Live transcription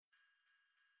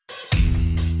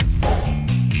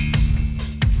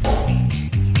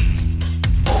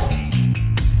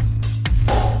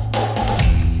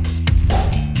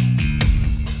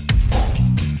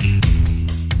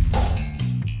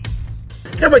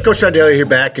Everybody, Coach John Daly here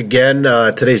back again.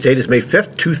 Today's date is May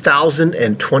 5th,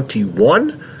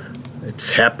 2021.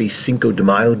 It's Happy Cinco de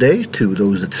Mayo Day to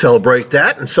those that celebrate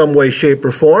that in some way, shape,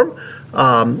 or form.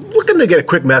 Looking to get a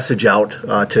quick message out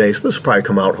today, so this will probably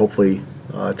come out hopefully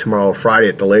tomorrow or Friday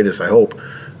at the latest, I hope.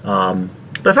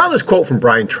 But I found this quote from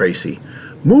Brian Tracy.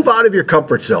 Move out of your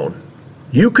comfort zone.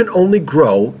 You can only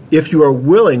grow if you are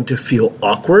willing to feel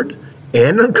awkward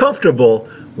and uncomfortable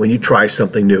when you try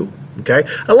something new. Okay,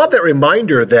 I love that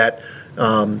reminder that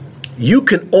you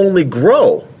can only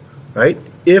grow, right?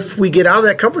 If we get out of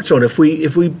that comfort zone, if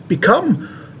we become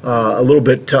a little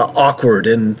bit awkward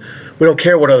and we don't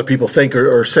care what other people think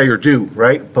or say or do,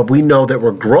 right? But we know that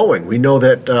we're growing. We know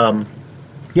that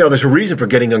there's a reason for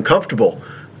getting uncomfortable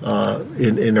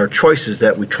in our choices,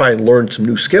 that we try and learn some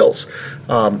new skills.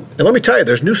 And let me tell you,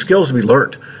 there's new skills to be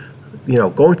learned.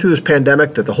 Going through this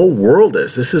pandemic that the whole world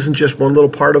is. This isn't just one little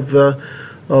part of a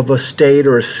state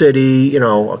or a city,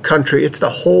 a country. It's the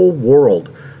whole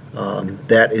world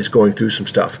that is going through some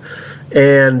stuff.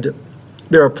 And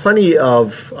there are plenty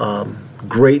of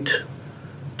great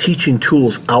teaching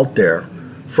tools out there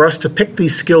for us to pick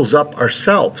these skills up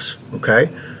ourselves, okay?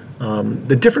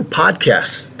 The different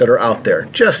podcasts that are out there,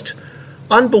 just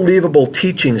unbelievable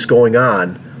teachings going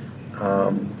on.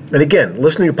 And again,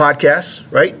 listening to podcasts,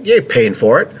 right? You ain't paying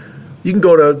for it. You can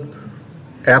go to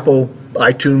Apple,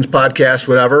 iTunes, podcasts,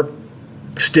 whatever,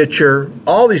 Stitcher,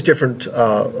 all these different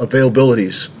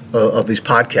availabilities of these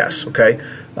podcasts, okay?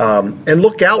 And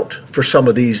look out for some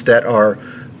of these that are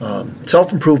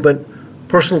self-improvement,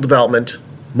 personal development,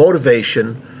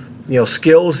 motivation,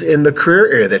 skills in the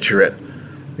career area that you're in.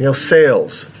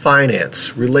 Sales,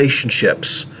 finance,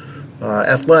 relationships,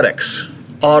 athletics,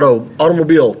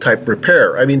 automobile type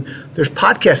repair. I mean, there's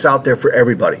podcasts out there for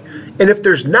everybody. And if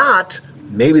there's not,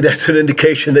 maybe that's an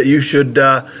indication that you should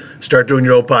start doing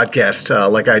your own podcast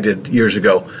like I did years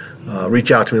ago.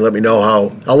 Reach out to me, let me know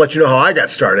how. I'll let you know how I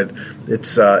got started.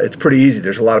 It's pretty easy.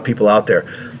 There's a lot of people out there.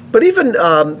 But even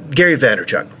Gary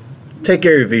Vaynerchuk. Take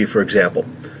Gary V, for example.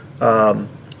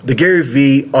 The Gary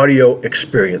V audio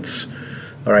experience.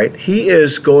 All right, he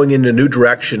is going in a new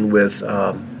direction with,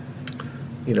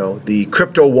 the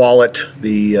crypto wallet,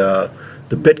 the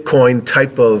Bitcoin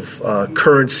type of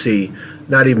currency.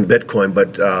 Not even Bitcoin,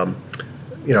 but I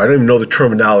don't even know the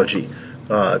terminology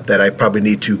that I probably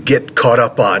need to get caught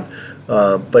up on.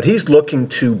 But he's looking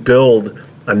to build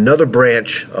another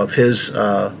branch of his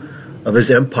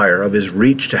empire, of his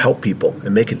reach to help people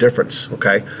and make a difference.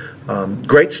 Okay,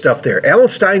 great stuff there. Alan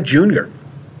Stein Jr.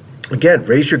 Again,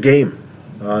 Raise Your Game.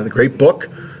 The great book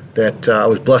that I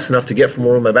was blessed enough to get from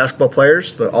one of my basketball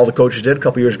players, all the coaches did a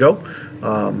couple years ago.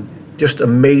 Just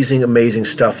amazing, amazing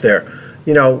stuff there.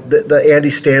 The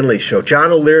Andy Stanley show.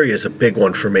 John O'Leary is a big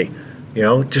one for me.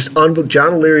 Just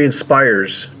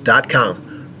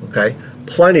JohnO'LearyInspires.com. Okay,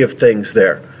 plenty of things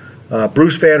there.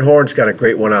 Bruce Van Horn's got a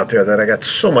great one out there that I got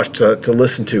so much to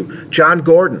listen to. John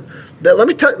Gordon. Let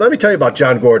me tell you about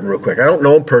John Gordon real quick. I don't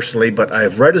know him personally, but I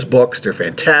have read his books. They're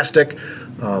fantastic.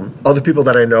 Other people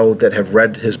that I know that have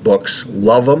read his books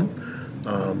love them.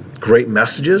 Great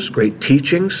messages, great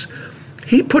teachings.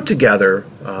 He put together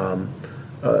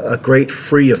a great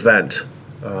free event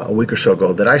a week or so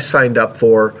ago that I signed up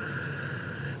for,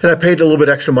 and I paid a little bit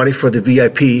extra money for the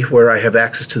VIP, where I have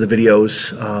access to the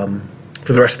videos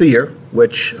for the rest of the year,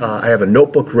 which I have a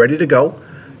notebook ready to go.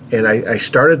 And I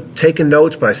started taking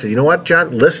notes, but I said, you know what,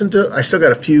 John, I still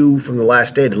got a few from the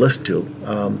last day to listen to.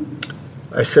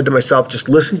 I said to myself, just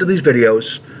listen to these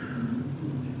videos,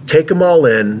 take them all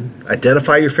in,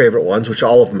 identify your favorite ones, which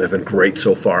all of them have been great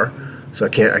so far. So I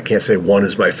can't say one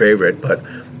is my favorite,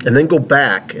 and then go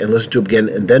back and listen to them again,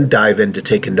 and then dive into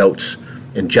taking notes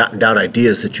and jotting down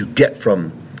ideas that you get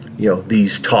from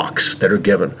these talks that are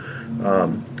given.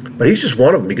 But he's just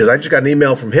one of them, because I just got an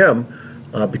email from him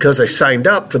because I signed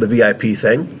up for the VIP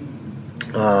thing.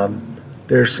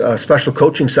 There's a special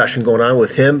coaching session going on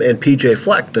with him and PJ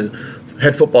Fleck, the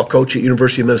head football coach at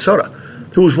University of Minnesota,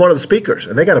 who was one of the speakers.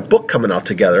 And they got a book coming out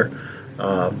together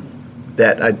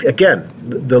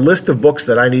the list of books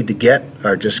that I need to get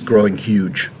are just growing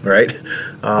huge, right?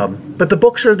 But the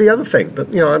books are the other thing.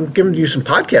 I'm giving you some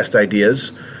podcast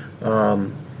ideas.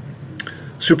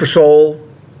 Super Soul,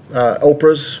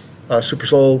 Oprah's Super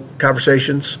Soul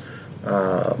Conversations,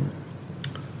 the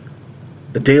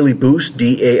Daily Boost,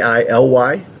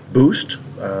 DAILY, Boost,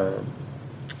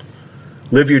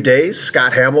 Live Your Days,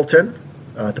 Scott Hamilton,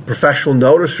 The Professional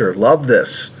Noticer, love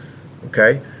this,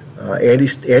 okay?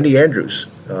 Andy Andrews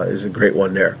is a great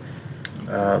one there.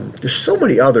 There's so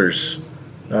many others.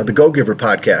 The Go Giver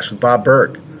podcast with Bob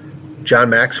Berg, John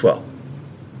Maxwell,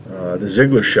 The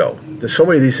Ziegler Show. There's so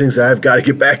many of these things that I've got to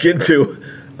get back into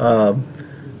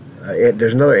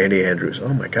There's another Andy Andrews.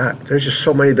 Oh my God, there's just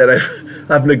so many that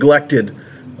I've neglected.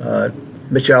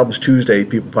 Mitch Albom's Tuesday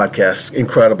People Podcast,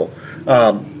 incredible.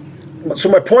 So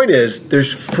my point is,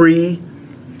 there's free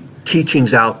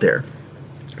teachings out there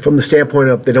from the standpoint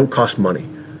of they don't cost money.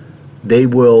 They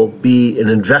will be an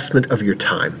investment of your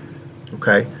time,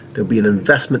 okay? They'll be an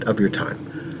investment of your time.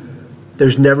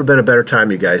 There's never been a better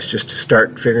time, you guys, just to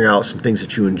start figuring out some things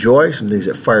that you enjoy, some things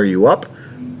that fire you up,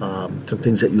 some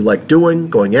things that you like doing,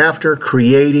 going after,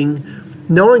 creating,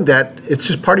 knowing that it's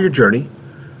just part of your journey.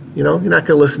 You know, you're not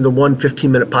going to listen to one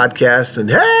 15-minute podcast and,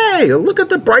 hey, look at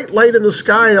the bright light in the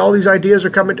sky. All these ideas are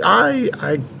coming.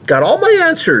 I got all my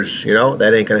answers. You know,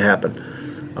 that ain't going to happen.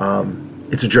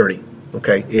 It's a journey,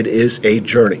 okay? It is a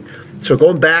journey. So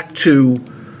going back to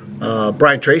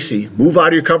Brian Tracy, move out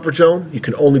of your comfort zone. You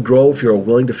can only grow if you're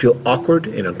willing to feel awkward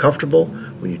and uncomfortable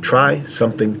when you try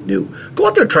something new. Go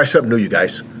out there and try something new, you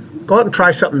guys. Go out and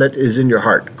try something that is in your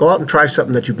heart. Go out and try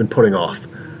something that you've been putting off.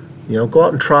 You know, go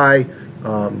out and try...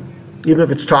 even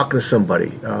if it's talking to somebody,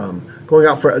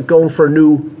 going for a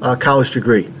new college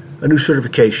degree, a new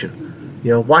certification,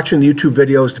 you know, watching the YouTube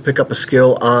videos to pick up a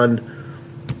skill on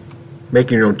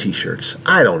making your own T-shirts.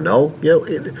 I don't know, you know,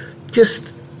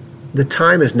 just the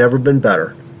time has never been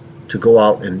better to go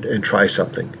out and try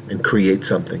something and create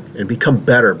something and become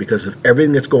better because of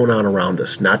everything that's going on around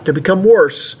us. Not to become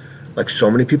worse, like so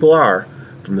many people are,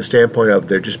 from the standpoint of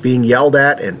they're just being yelled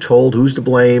at and told who's to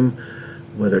blame.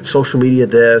 Whether it's social media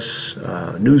this,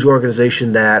 news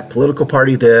organization that, political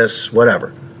party this,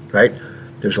 whatever, right?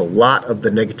 There's a lot of the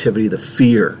negativity, the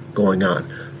fear going on.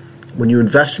 When you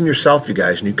invest in yourself, you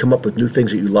guys, and you come up with new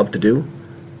things that you love to do,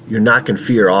 you're knocking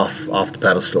fear off the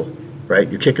pedestal, right?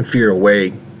 You're kicking fear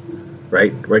away,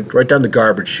 right down the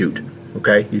garbage chute,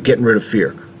 okay? You're getting rid of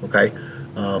fear, okay?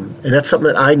 And that's something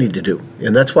that I need to do.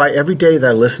 And that's why every day that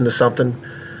I listen to something,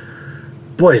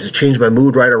 boy, does it change my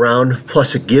mood right around.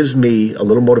 Plus, it gives me a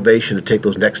little motivation to take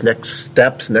those next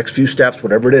few steps,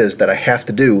 whatever it is that I have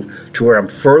to do to where I'm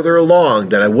further along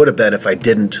than I would have been if I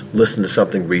didn't listen to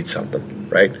something, read something,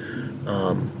 right?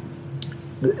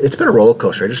 It's been a roller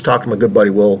coaster. I just talked to my good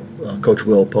buddy Coach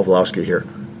Will Pawlowski here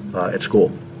at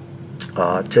school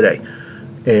today.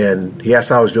 And he asked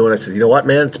how I was doing. I said, you know what,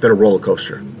 man? It's been a roller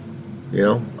coaster. You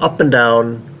know, up and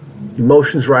down,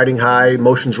 emotions riding high,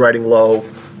 emotions riding low.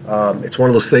 It's one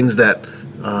of those things that,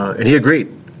 and he agreed,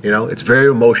 you know, it's very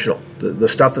emotional. The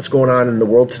stuff that's going on in the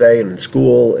world today and in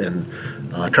school and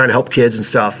trying to help kids and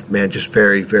stuff, man, just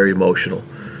very, very emotional.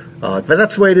 But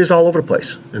that's the way it is all over the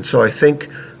place. And so I think,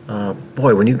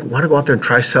 when you want to go out there and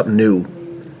try something new,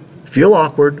 feel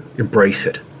awkward, embrace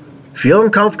it. Feel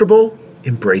uncomfortable,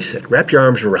 embrace it. Wrap your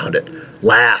arms around it.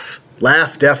 Laugh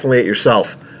definitely at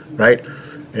yourself, right?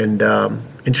 And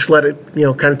just let it, you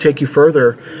know, kind of take you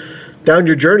further down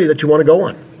your journey that you want to go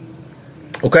on.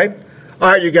 Okay? All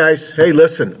right, you guys. Hey,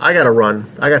 listen, I got to run.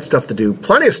 I got stuff to do.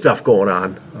 Plenty of stuff going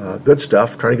on. Good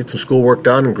stuff. Trying to get some schoolwork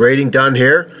done and grading done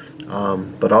here.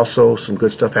 But also some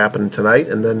good stuff happening tonight.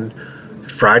 And then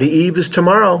Friday Eve is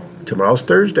tomorrow. Tomorrow's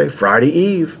Thursday. Friday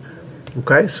Eve.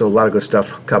 Okay? So a lot of good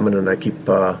stuff coming. And I keep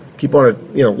on to,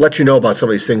 you know, let you know about some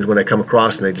of these things when I come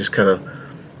across. And they just kind of,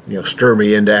 you know, stir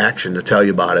me into action to tell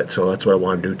you about it. So that's what I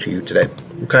want to do to you today.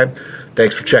 Okay?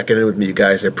 Thanks for checking in with me, you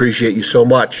guys. I appreciate you so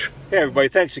much. Hey, everybody.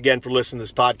 Thanks again for listening to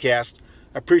this podcast.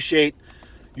 I appreciate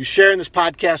you sharing this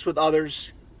podcast with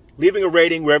others, leaving a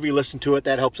rating wherever you listen to it.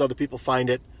 That helps other people find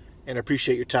it. And I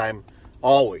appreciate your time,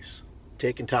 always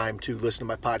taking time to listen to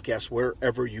my podcast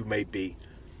wherever you may be.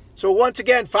 So once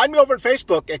again, find me over on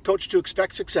Facebook at Coach to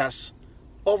Expect Success,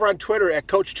 over on Twitter at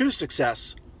Coach to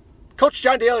Success, Coach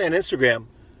John Daly on Instagram,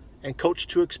 and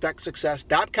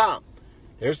CoachToExpectSuccess.com.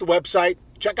 There's the website.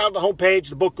 Check out the homepage.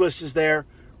 The book list is there.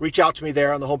 Reach out to me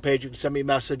there on the homepage. You can send me a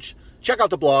message. Check out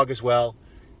the blog as well.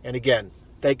 And again,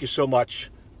 thank you so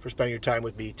much for spending your time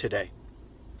with me today.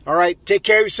 All right, take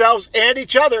care of yourselves and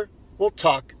each other. We'll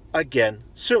talk again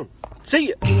soon. See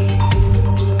you.